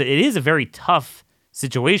us. So it is a very tough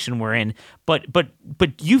situation we're in. But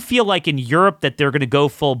you feel like in Europe that they're going to go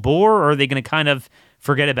full bore, or are they going to kind of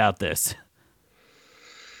forget about this?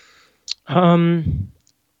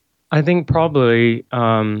 I think probably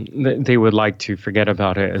they would like to forget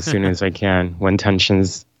about it as soon as they can when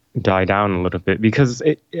tensions die down a little bit. Because,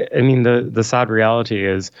 the sad reality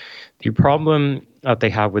is the problem that they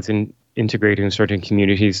have with integrating certain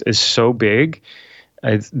communities is so big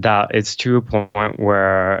It's to a point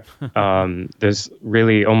where there's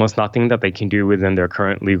really almost nothing that they can do within their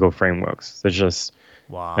current legal frameworks. There's just,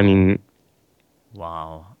 Wow. I mean,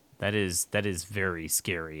 Wow. That is very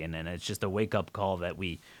scary, and it's just a wake up call that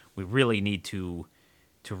we really need to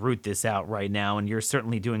root this out right now. And you're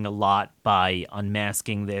certainly doing a lot by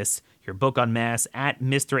unmasking this. Your book Unmasked at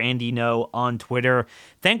Mr. Andy No on Twitter.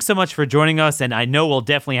 Thanks so much for joining us, and I know we'll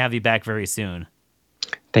definitely have you back very soon.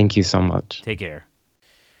 thank you so much. Take care.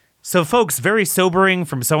 So, folks, very sobering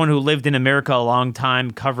from someone who lived in America a long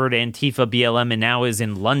time, covered Antifa, BLM, and now is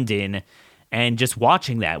in London. And just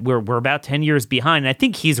watching that, we're about 10 years behind. And I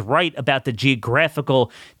think he's right about the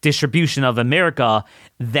geographical distribution of America,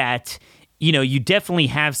 that, you know, you definitely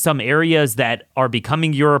have some areas that are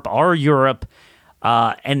becoming Europe,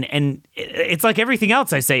 and it's like everything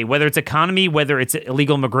else I say, whether it's economy, whether it's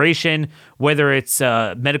illegal immigration, whether it's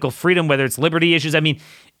medical freedom, whether it's liberty issues. I mean,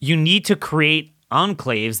 you need to create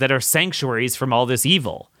enclaves that are sanctuaries from all this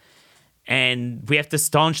evil. And we have to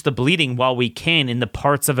staunch the bleeding while we can in the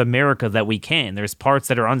parts of America that we can. There's parts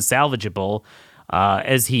that are unsalvageable,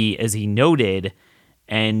 as he noted.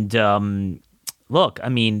 And look, I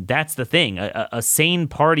mean, that's the thing. A sane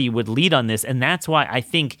party would lead on this. And that's why I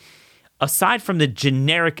think, aside from the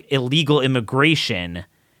generic illegal immigration,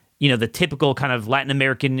 you know, the typical kind of Latin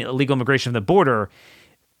American illegal immigration of the border,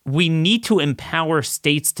 we need to empower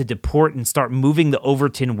states to deport and start moving the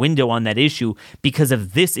Overton window on that issue because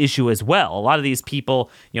of this issue as well. A lot of these people,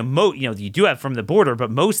 you know, you do have from the border, but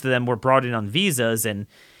most of them were brought in on visas, and,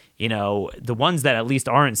 you know, the ones that at least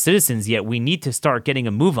aren't citizens yet, we need to start getting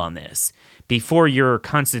a move on this before you're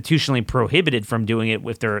constitutionally prohibited from doing it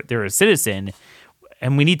if they're a citizen,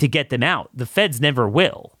 and we need to get them out. The feds never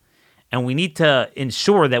will, and we need to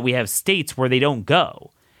ensure that we have states where they don't go.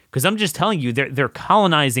 Because I'm just telling you, they're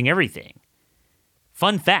colonizing everything.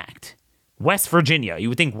 Fun fact: West Virginia. You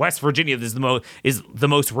would think West Virginia is the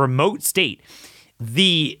most remote state.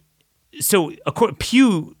 According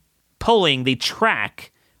Pew polling, they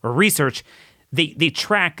track or research. They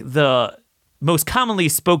track the most commonly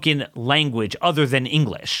spoken language other than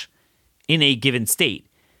English in a given state.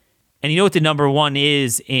 And you know what the number one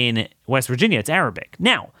is in West Virginia? It's Arabic.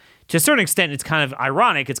 Now, to a certain extent, it's kind of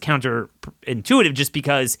ironic. It's counterintuitive just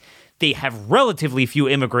because they have relatively few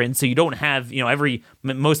immigrants. So you don't have, you know,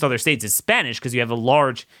 most other states is Spanish because you have a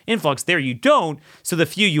large influx. There you don't. So the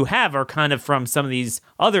few you have are kind of from some of these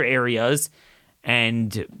other areas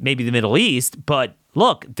and maybe the Middle East. But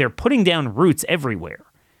look, they're putting down roots everywhere.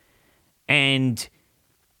 And,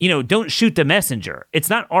 you know, don't shoot the messenger. It's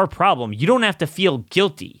not our problem. You don't have to feel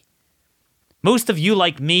guilty. Most of you,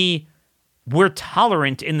 like me, we're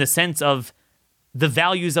tolerant in the sense of the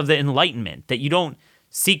values of the Enlightenment, that you don't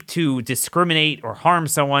seek to discriminate or harm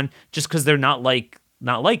someone just because they're not like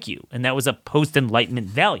you. And that was a post-Enlightenment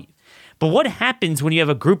value. But what happens when you have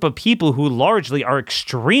a group of people who largely are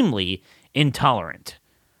extremely intolerant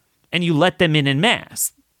and you let them in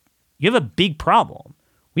masse? You have a big problem.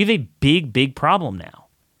 We have a big, big problem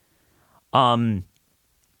now.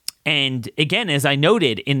 And again, as I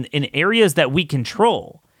noted, in areas that we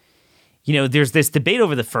control, you know, there's this debate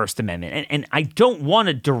over the First Amendment, and I don't want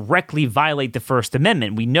to directly violate the First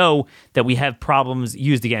Amendment. We know that we have problems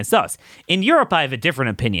used against us. In Europe, I have a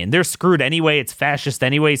different opinion. They're screwed anyway. It's fascist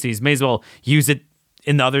anyway, so you may as well use it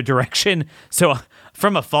in the other direction. So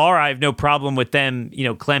from afar, I have no problem with them, you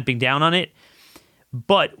know, clamping down on it.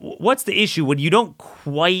 But what's the issue when you don't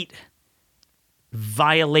quite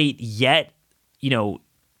violate yet? You know,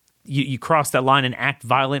 you cross that line and act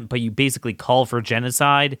violent, but you basically call for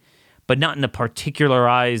genocide, but not in a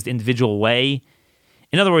particularized individual way.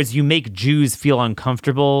 In other words, you make Jews feel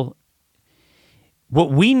uncomfortable.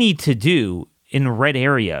 What we need to do in red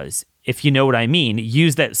areas, if you know what I mean,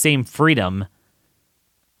 use that same freedom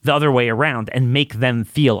the other way around and make them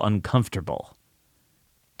feel uncomfortable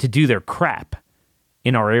to do their crap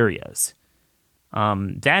in our areas.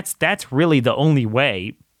 That's really the only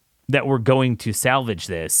way that we're going to salvage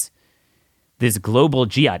this global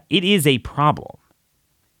jihad. It is a problem.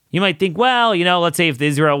 You might think, well, you know, let's say if the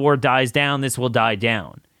Israel war dies down, this will die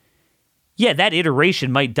down. Yeah, that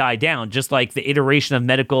iteration might die down, just like the iteration of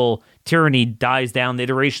medical tyranny dies down, the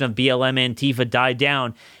iteration of BLM Antifa died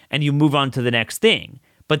down, and you move on to the next thing.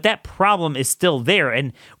 But that problem is still there,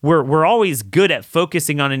 and we're always good at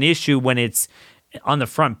focusing on an issue when it's on the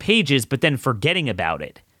front pages, but then forgetting about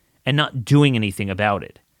it and not doing anything about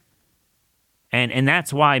it. And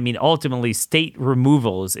that's why, I mean, ultimately, state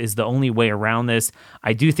removals is the only way around this.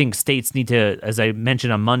 I do think states need to, as I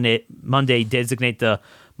mentioned on Monday, designate the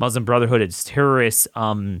Muslim Brotherhood as terrorists.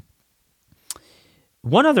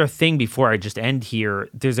 One other thing before I just end here,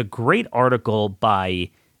 there's a great article by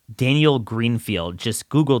Daniel Greenfield. Just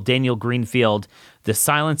Google Daniel Greenfield, The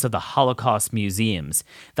Silence of the Holocaust Museums.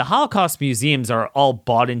 The Holocaust museums are all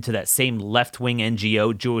bought into that same left-wing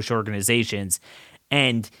NGO, Jewish organizations,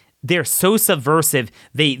 and they're so subversive.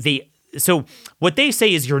 So what they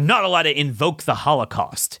say is you're not allowed to invoke the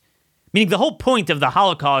Holocaust. Meaning the whole point of the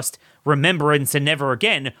Holocaust remembrance and never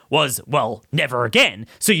again was, well, never again,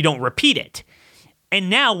 so you don't repeat it. And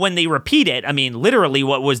now when they repeat it, I mean, literally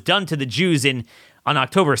what was done to the Jews on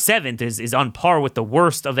October 7th is on par with the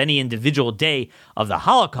worst of any individual day of the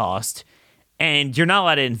Holocaust, and you're not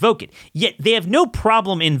allowed to invoke it. Yet they have no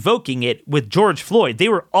problem invoking it with George Floyd. They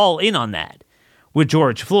were all in on that with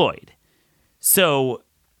George Floyd. So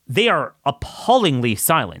they are appallingly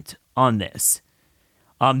silent on this.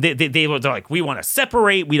 They're like, we want to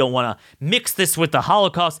separate. We don't want to mix this with the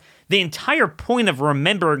Holocaust. The entire point of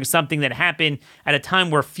remembering something that happened at a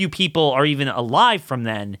time where few people are even alive from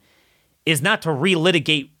then is not to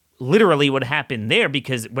relitigate literally what happened there,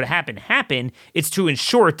 because what happened. It's to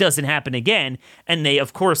ensure it doesn't happen again. And they,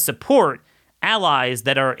 of course, support allies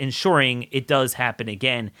that are ensuring it does happen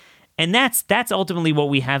again. And that's ultimately what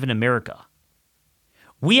we have in America.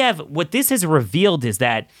 What this has revealed is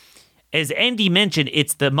that, as Andy mentioned,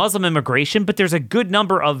 it's the Muslim immigration, but there's a good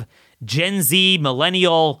number of Gen Z,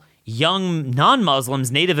 millennial, young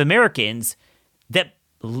non-Muslims, Native Americans, that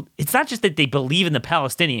it's not just that they believe in the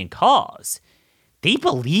Palestinian cause. They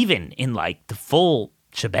believe in like the full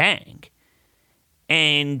shebang.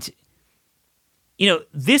 And,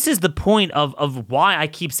 this is the point of why I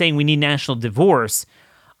keep saying we need national divorce.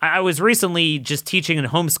 I was recently just teaching and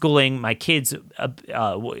homeschooling my kids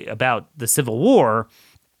about the Civil War.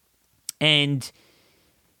 And,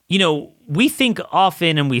 we think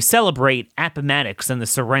often and we celebrate Appomattox and the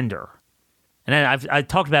surrender. And I've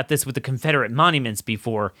talked about this with the Confederate monuments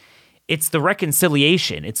before. It's the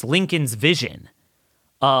reconciliation. It's Lincoln's vision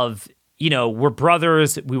of, we're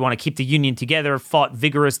brothers. We want to keep the Union together, fought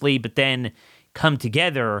vigorously, but then come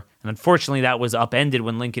together. And unfortunately, that was upended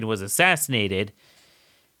when Lincoln was assassinated.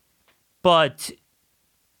 But,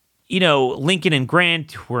 Lincoln and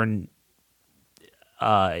Grant were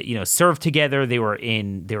served together. They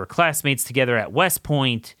were classmates together at West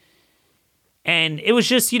Point. And it was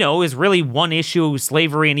just, it was really one issue,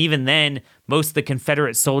 slavery. And even then, most of the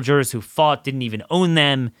Confederate soldiers who fought didn't even own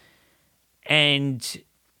them. And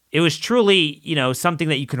it was truly, something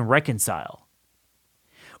that you can reconcile.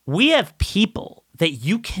 We have people that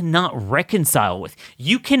you cannot reconcile with.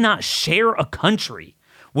 You cannot share a country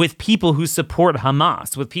with people who support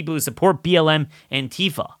Hamas, with people who support BLM and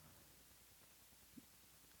Antifa,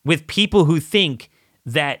 with people who think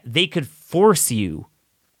that they could force you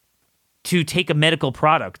to take a medical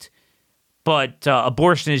product, but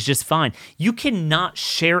abortion is just fine. You cannot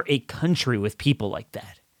share a country with people like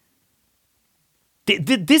that.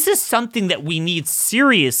 This is something that we need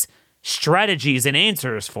serious strategies and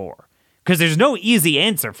answers for, because there's no easy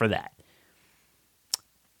answer for that.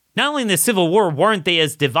 Not only in the Civil War weren't they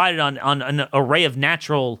as divided on an array of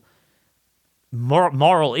natural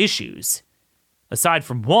moral issues, aside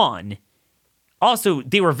from one, also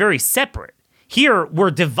they were very separate. Here,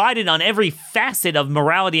 we're divided on every facet of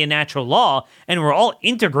morality and natural law, and we're all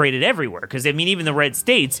integrated everywhere. Because, even the red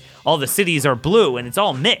states, all the cities are blue, and it's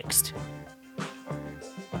all mixed.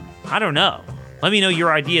 I don't know. Let me know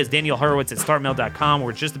your ideas. Daniel Horowitz at startmail.com.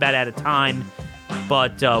 We're just about out of time,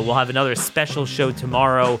 but we'll have another special show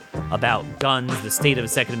tomorrow about guns, the state of the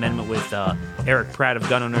Second Amendment, with Eric Pratt of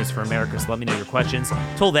Gun Owners for America. So let me know your questions.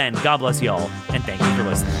 Till then, God bless you all, and thank you for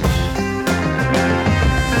listening.